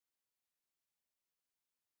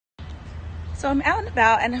So I'm out and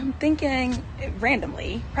about and I'm thinking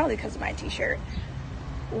randomly, probably because of my t-shirt,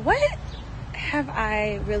 what have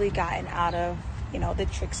I really gotten out of, the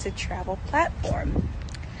Tricks to Travel platform?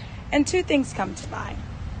 And two things come to mind.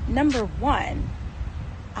 Number one,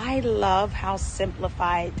 I love how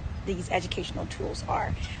simplified these educational tools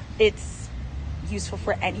are. It's useful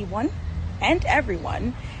for anyone and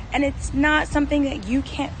everyone, and it's not something that you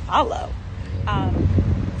can't follow.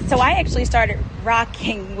 So I actually started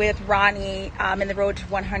rocking with Ronnie in the Road to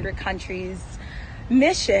 100 Countries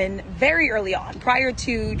mission very early on, prior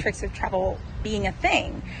to Tricks of Travel being a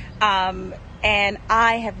thing. And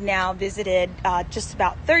I have now visited just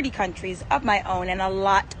about 30 countries of my own, and a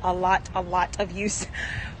lot of use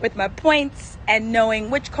with my points and knowing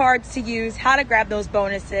which cards to use, how to grab those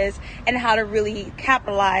bonuses, and how to really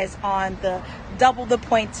capitalize on the double the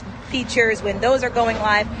points features when those are going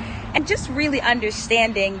live, and just really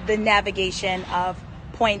understanding the navigation of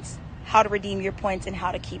points, how to redeem your points, and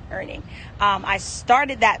how to keep earning. I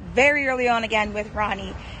started that very early on again with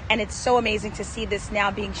Ronnie, and it's so amazing to see this now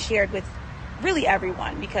being shared with really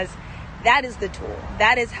everyone, because that is the tool.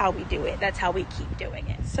 That is how we do it. That's how we keep doing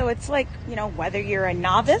it. So it's like, whether you're a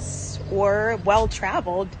novice or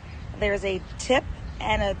well-traveled, there's a tip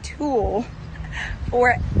and a tool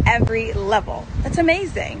for every level. That's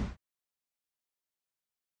amazing.